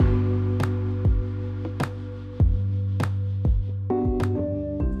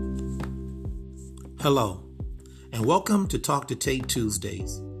Hello, and welcome to Talk to Tate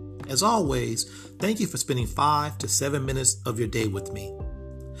Tuesdays. As always, thank you for spending 5 to 7 minutes of your day with me.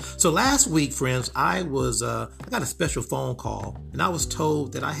 So last week, friends, I got a special phone call, and I was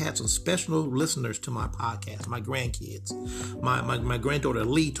told that I had some special listeners to my podcast, my grandkids. My granddaughter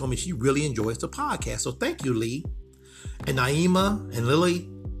Lee told me she really enjoys the podcast. So thank you, Lee. And Naima and Lily,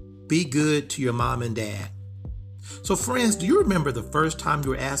 be good to your mom and dad. So friends, do you remember the first time you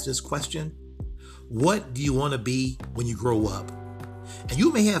were asked this question? What do you want to be when you grow up? And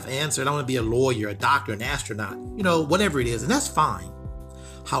you may have answered, I want to be a lawyer, a doctor, an astronaut, whatever it is, and that's fine.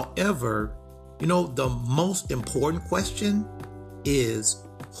 However, the most important question is,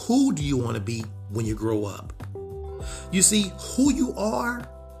 who do you want to be when you grow up? You see, who you are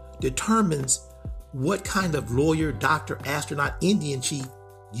determines what kind of lawyer, doctor, astronaut, Indian chief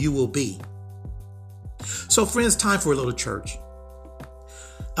you will be. So friends, time for a little church.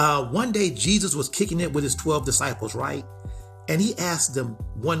 One day, Jesus was kicking it with his 12 disciples, right? And he asked them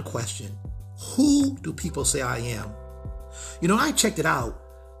one question. Who do people say I am? I checked it out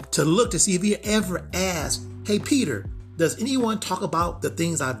to look to see if he ever asked, hey, Peter, does anyone talk about the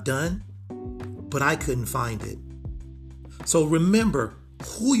things I've done? But I couldn't find it. So remember,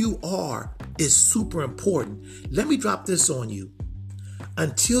 who you are is super important. Let me drop this on you.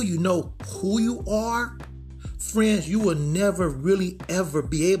 Until you know who you are, friends, you will never really ever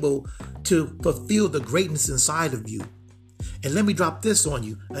be able to fulfill the greatness inside of you. And let me drop this on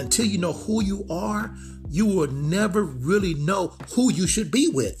you. Until you know who you are, you will never really know who you should be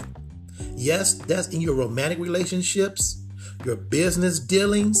with. Yes, that's in your romantic relationships, your business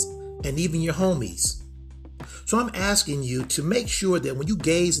dealings, and even your homies. So I'm asking you to make sure that when you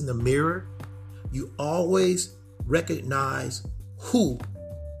gaze in the mirror, you always recognize who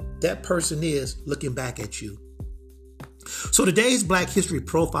that person is looking back at you. So today's Black History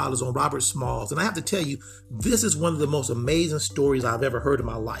Profile is on Robert Smalls, and I have to tell you, this is one of the most amazing stories I've ever heard in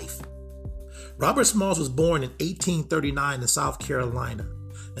my life. Robert Smalls was born in 1839 in South Carolina,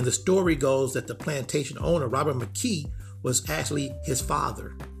 and the story goes that the plantation owner, Robert McKee, was actually his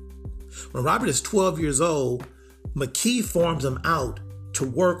father. When Robert is 12 years old, McKee farms him out to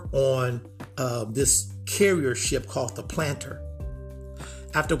work on this carrier ship called the Planter.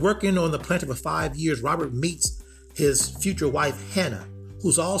 After working on the Planter for 5 years, Robert meets his future wife, Hannah,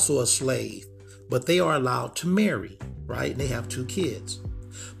 who's also a slave, but they are allowed to marry, right? And they have 2 kids.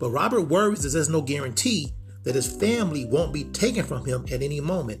 But Robert worries that there's no guarantee that his family won't be taken from him at any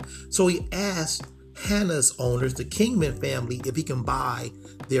moment. So he asks Hannah's owners, the Kingman family, if he can buy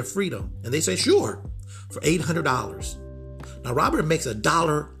their freedom. And they say, sure, for $800. Now, Robert makes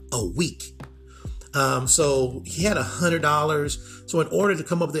 $1 a week. So he had $100. So in order to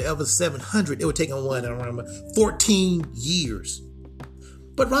come up with the other $700, it would take him 14 years.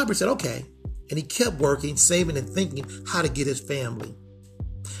 But Robert said, okay. And he kept working, saving and thinking how to get his family.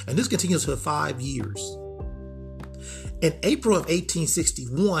 And this continues for 5 years. In April of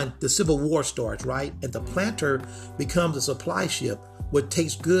 1861, the Civil War starts, right? And the Planter becomes a supply ship which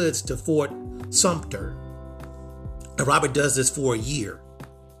takes goods to Fort Sumter. And Robert does this for a year.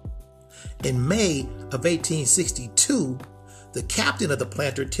 In May of 1862, the captain of the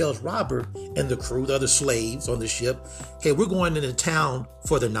Planter tells Robert and the crew, the other slaves on the ship, hey, we're going into town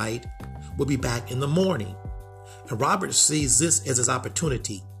for the night. We'll be back in the morning. And Robert sees this as his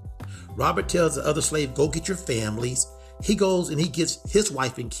opportunity. Robert tells the other slave, go get your families. He goes and he gets his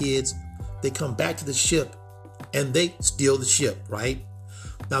wife and kids. They come back to the ship and they steal the ship, right?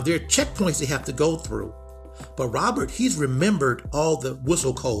 Now, there are checkpoints they have to go through. But Robert, he's remembered all the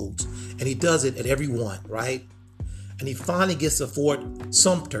whistle codes, and he does it at every one, right? And he finally gets to Fort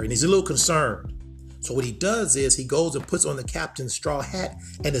Sumter, and he's a little concerned. So what he does is he goes and puts on the captain's straw hat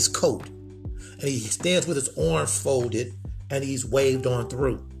and his coat. And he stands with his arms folded, and he's waved on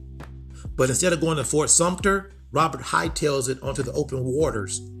through. But instead of going to Fort Sumter, Robert hightails it onto the open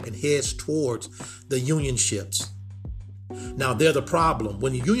waters and heads towards the Union ships. Now, they're the problem.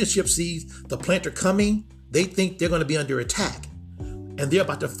 When the Union ship sees the Planter coming, they think they're going to be under attack and they're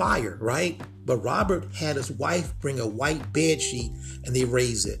about to fire, right? But Robert had his wife bring a white bed sheet and they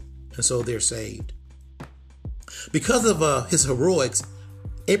raise it. And so they're saved. Because of his heroics,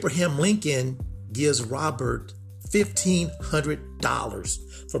 Abraham Lincoln gives Robert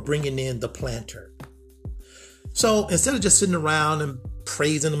 $1,500 for bringing in the Planter. So instead of just sitting around and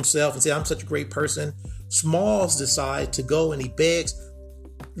praising himself and saying, I'm such a great person, Smalls decides to go and he begs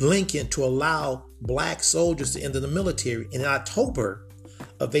Lincoln to allow black soldiers to enter the military. And in October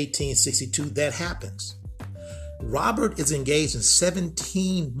of 1862, that happens. Robert is engaged in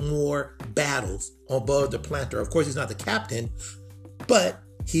 17 more battles on board the Planter. Of course, he's not the captain, but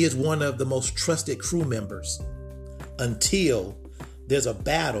he is one of the most trusted crew members until there's a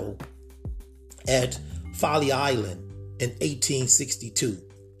battle at Folly Island in 1862.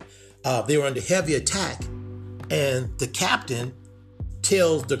 They were under heavy attack, and the captain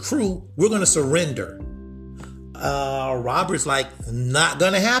tells the crew, we're going to surrender. Robert's like, not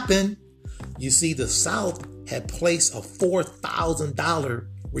going to happen. You see, the South had placed a $4,000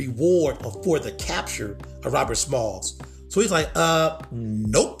 reward for the capture of Robert Smalls. So he's like,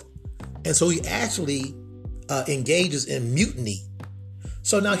 nope. And so he actually engages in mutiny.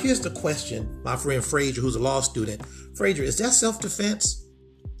 So now here's the question, my friend Frazier, who's a law student. Frazier, is that self-defense?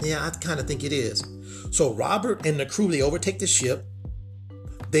 Yeah, I kind of think it is. So Robert and the crew, they overtake the ship.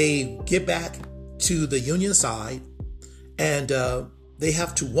 They get back to the Union side, and they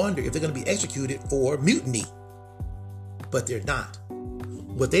have to wonder if they're going to be executed for mutiny. But they're not.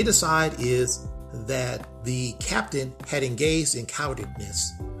 What they decide is that the captain had engaged in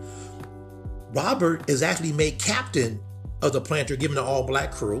cowardice. Robert is actually made captain of the Planter, given an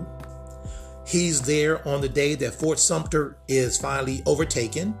all-black crew. He's there on the day that Fort Sumter is finally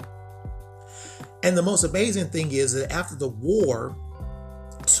overtaken. And the most amazing thing is that after the war,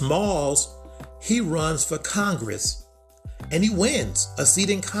 Smalls, he runs for Congress, and he wins a seat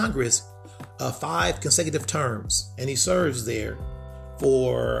in Congress 5 consecutive terms, and he serves there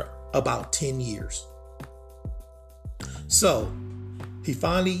for about 10 years. So he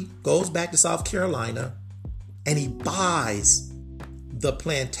finally goes back to South Carolina, and he buys the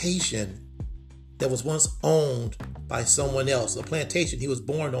plantation that was once owned by someone else, the plantation he was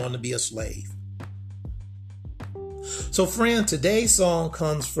born on to be a slave. So friend, today's song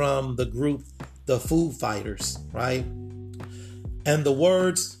comes from the group The Foo Fighters, right? And the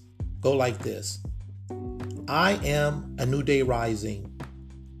words go like this. I am a new day rising.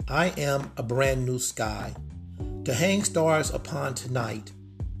 I am a brand new sky. To hang stars upon tonight,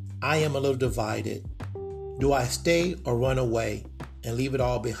 I am a little divided. Do I stay or run away and leave it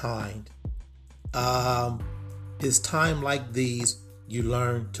all behind? It's time like these you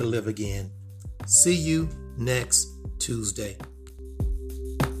learn to live again. See you next Tuesday.